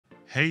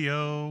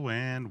Heyo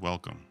and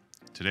welcome.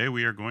 Today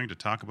we are going to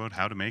talk about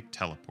how to make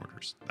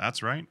teleporters.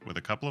 That's right, with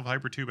a couple of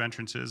hypertube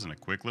entrances and a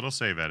quick little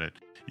save edit,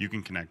 you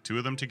can connect two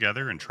of them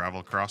together and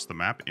travel across the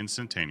map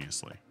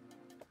instantaneously.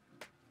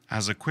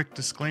 As a quick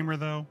disclaimer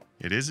though,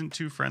 it isn't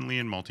too friendly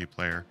in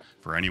multiplayer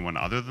for anyone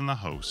other than the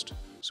host,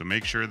 so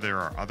make sure there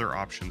are other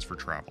options for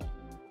travel.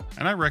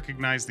 And I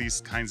recognize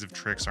these kinds of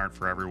tricks aren't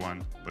for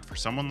everyone, but for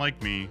someone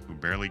like me who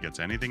barely gets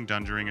anything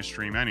done during a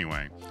stream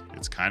anyway,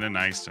 it's kinda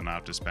nice to not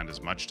have to spend as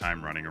much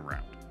time running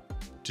around.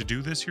 To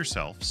do this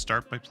yourself,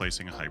 start by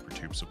placing a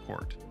hypertube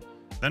support.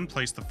 Then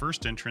place the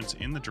first entrance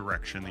in the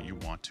direction that you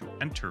want to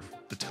enter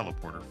the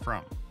teleporter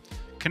from.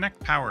 Connect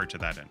power to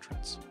that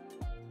entrance.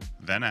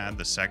 Then add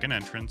the second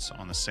entrance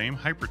on the same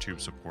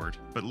hypertube support,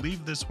 but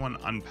leave this one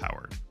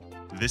unpowered.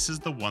 This is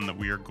the one that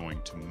we are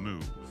going to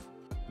move.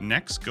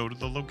 Next, go to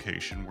the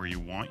location where you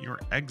want your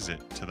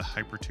exit to the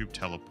hypertube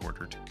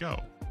teleporter to go.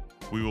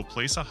 We will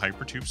place a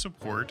hypertube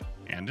support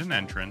and an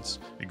entrance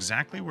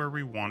exactly where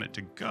we want it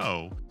to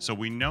go, so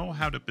we know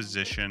how to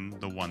position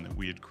the one that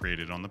we had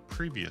created on the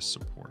previous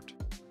support.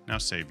 Now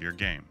save your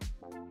game.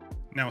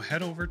 Now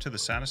head over to the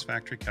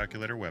Satisfactory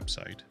Calculator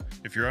website.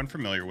 If you're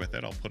unfamiliar with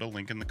it, I'll put a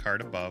link in the card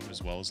above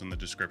as well as in the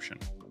description.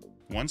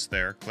 Once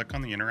there, click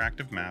on the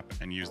interactive map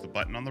and use the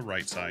button on the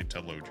right side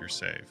to load your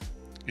save.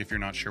 If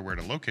you're not sure where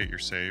to locate your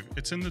save,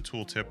 it's in the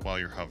tooltip while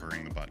you're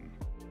hovering the button.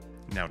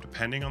 Now,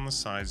 depending on the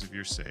size of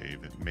your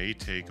save, it may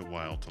take a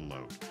while to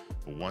load,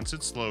 but once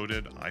it's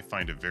loaded, I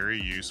find it very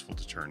useful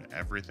to turn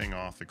everything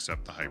off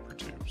except the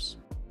hypertubes.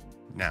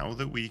 Now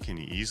that we can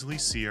easily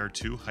see our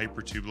two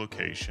hypertube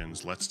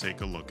locations, let's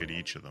take a look at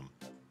each of them.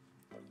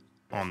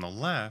 On the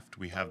left,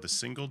 we have the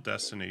single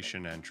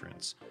destination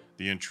entrance.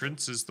 The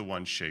entrance is the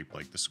one shaped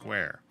like the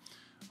square.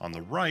 On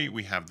the right,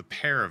 we have the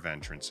pair of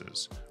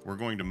entrances. We're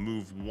going to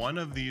move one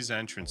of these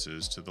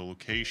entrances to the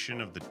location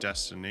of the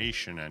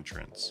destination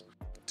entrance.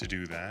 To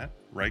do that,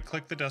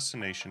 right-click the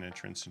destination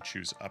entrance and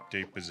choose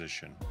Update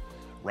Position.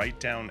 Write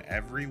down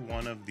every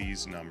one of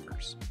these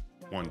numbers.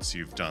 Once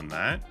you've done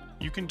that,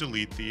 you can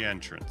delete the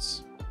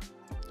entrance.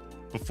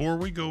 Before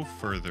we go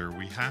further,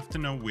 we have to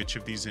know which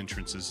of these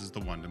entrances is the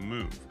one to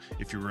move.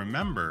 If you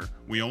remember,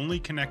 we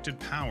only connected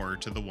power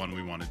to the one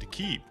we wanted to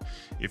keep.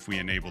 If we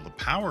enable the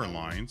power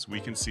lines, we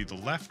can see the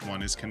left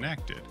one is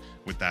connected.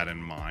 With that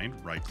in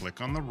mind,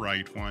 right-click on the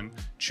right one,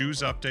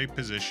 choose Update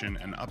Position,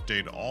 and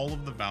update all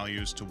of the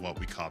values to what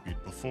we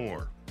copied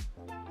before.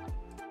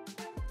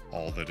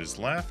 All that is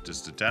left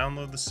is to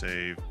download the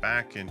save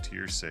back into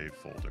your save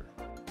folder.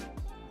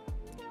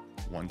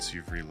 Once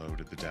you've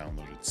reloaded the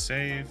downloaded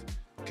save,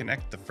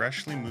 connect the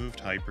freshly moved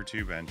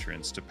hypertube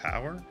entrance to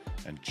power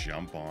and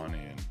jump on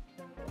in.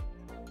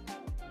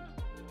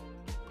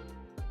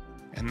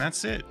 And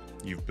that's it,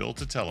 you've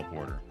built a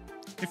teleporter.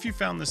 If you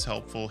found this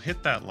helpful,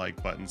 hit that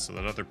like button so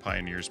that other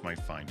pioneers might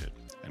find it.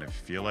 And if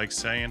you feel like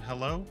saying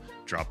hello,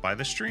 drop by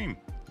the stream.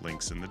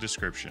 Links in the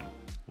description.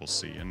 We'll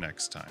see you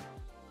next time.